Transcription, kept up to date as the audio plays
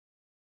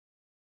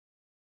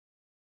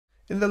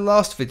In the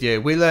last video,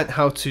 we learned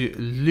how to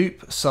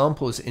loop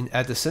samples in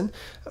Edison,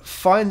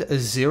 find a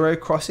zero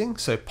crossing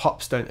so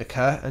pops don't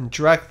occur, and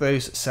drag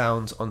those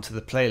sounds onto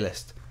the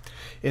playlist.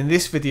 In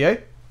this video,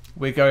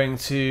 we're going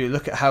to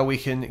look at how we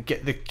can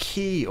get the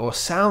key or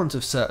sounds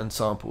of certain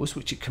samples,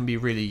 which it can be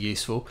really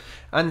useful,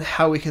 and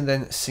how we can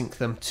then sync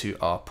them to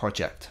our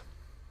project.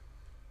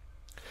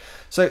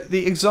 So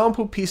the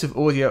example piece of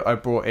audio I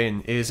brought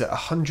in is at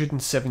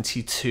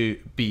 172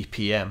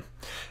 BPM,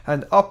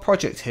 and our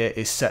project here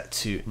is set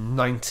to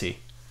 90.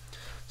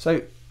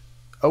 So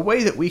a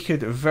way that we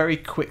could very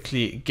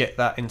quickly get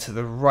that into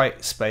the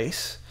right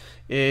space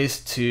is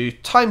to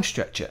time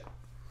stretch it.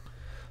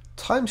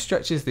 Time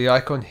stretch is the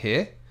icon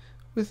here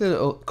with a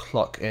little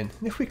clock in.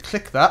 And if we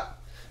click that,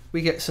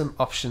 we get some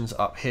options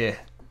up here.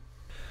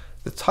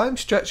 The time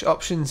stretch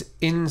options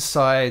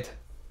inside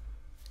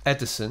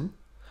Edison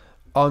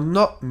are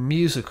not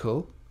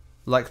musical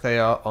like they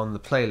are on the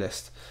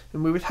playlist,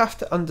 and we would have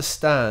to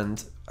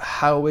understand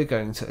how we're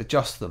going to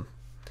adjust them.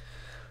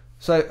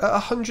 So at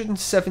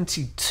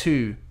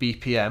 172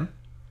 BPM,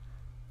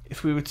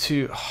 if we were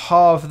to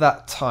halve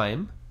that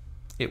time,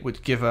 it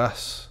would give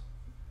us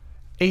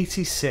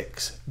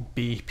 86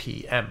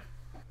 BPM.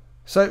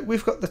 So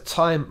we've got the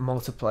time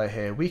multiplier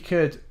here. We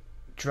could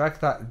drag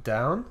that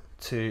down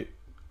to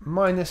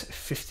minus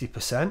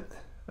 50%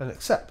 and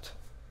accept.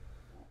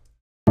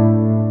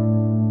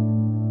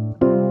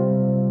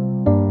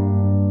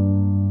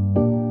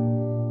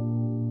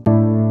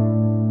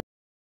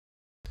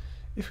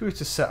 If we were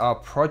to set our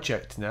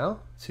project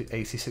now to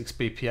 86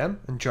 BPM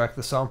and drag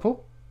the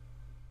sample,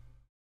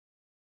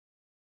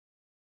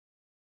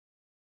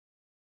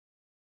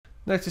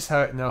 notice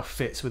how it now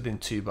fits within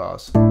 2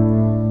 bars.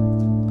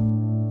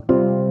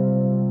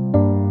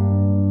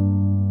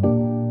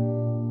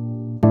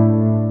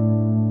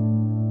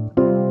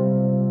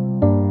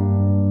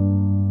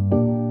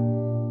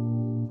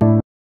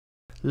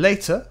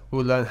 Later,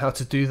 we'll learn how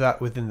to do that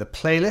within the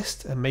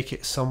playlist and make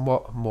it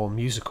somewhat more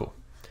musical.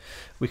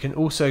 We can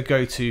also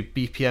go to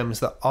BPMs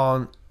that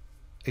aren't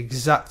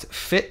exact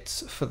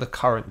fits for the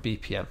current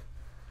BPM.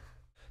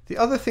 The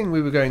other thing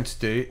we were going to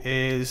do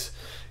is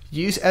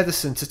use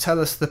Edison to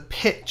tell us the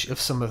pitch of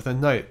some of the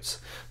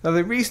notes. Now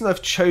the reason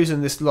I've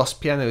chosen this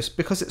lost piano is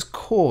because it's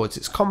chords,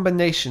 it's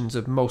combinations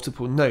of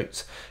multiple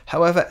notes.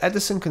 However,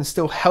 Edison can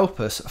still help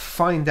us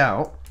find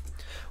out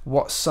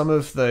what some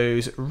of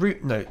those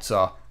root notes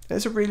are.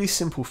 There's a really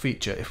simple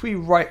feature. If we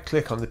right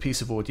click on the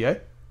piece of audio,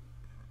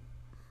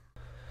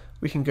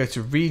 we can go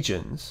to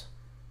regions.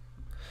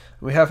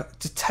 We have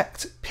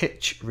detect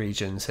pitch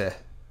regions here.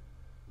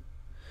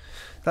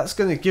 That's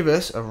going to give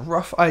us a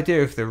rough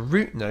idea of the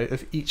root note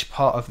of each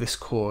part of this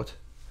chord.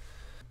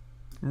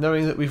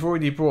 Knowing that we've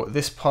already brought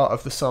this part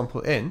of the sample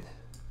in,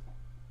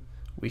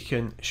 we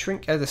can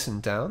shrink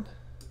Edison down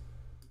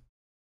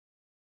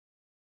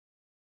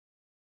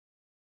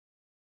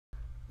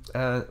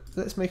and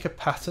let's make a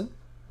pattern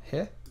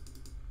here.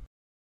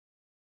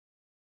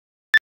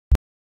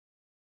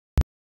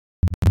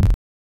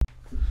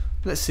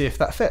 Let's see if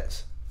that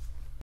fits.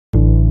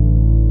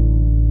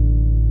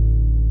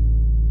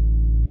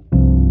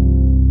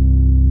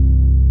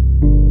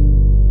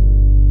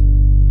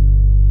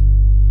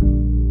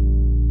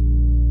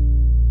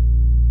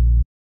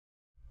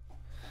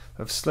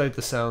 I've slowed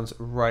the sounds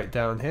right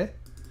down here.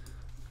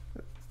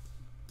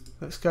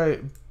 Let's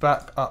go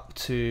back up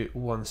to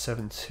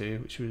 172,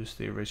 which was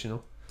the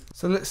original.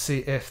 So let's see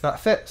if that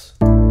fits.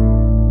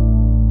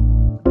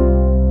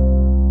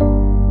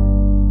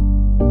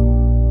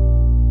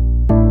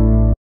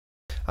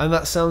 And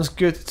that sounds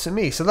good to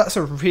me. So that's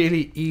a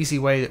really easy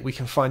way that we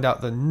can find out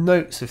the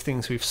notes of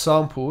things we've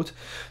sampled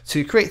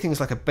to create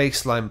things like a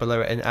bass line below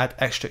it and add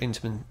extra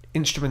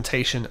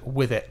instrumentation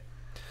with it.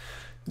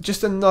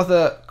 Just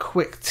another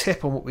quick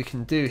tip on what we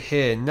can do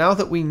here. Now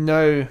that we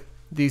know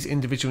these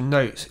individual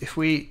notes, if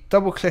we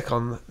double click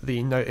on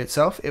the note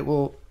itself, it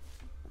will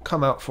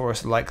come out for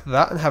us like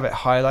that and have it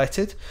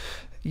highlighted.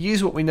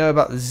 Use what we know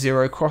about the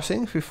zero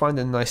crossing. If we find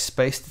a nice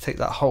space to take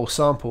that whole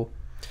sample,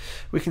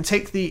 we can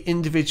take the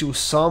individual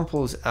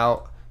samples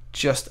out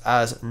just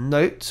as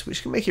notes,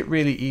 which can make it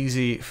really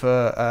easy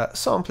for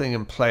sampling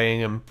and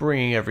playing and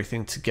bringing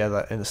everything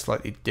together in a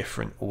slightly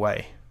different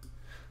way.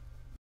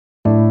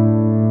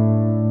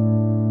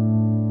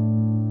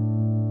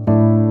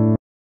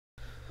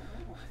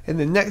 In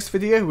the next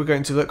video, we're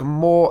going to look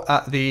more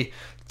at the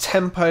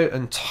tempo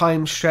and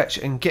time stretch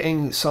and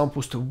getting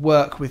samples to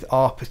work with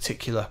our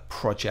particular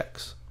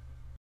projects.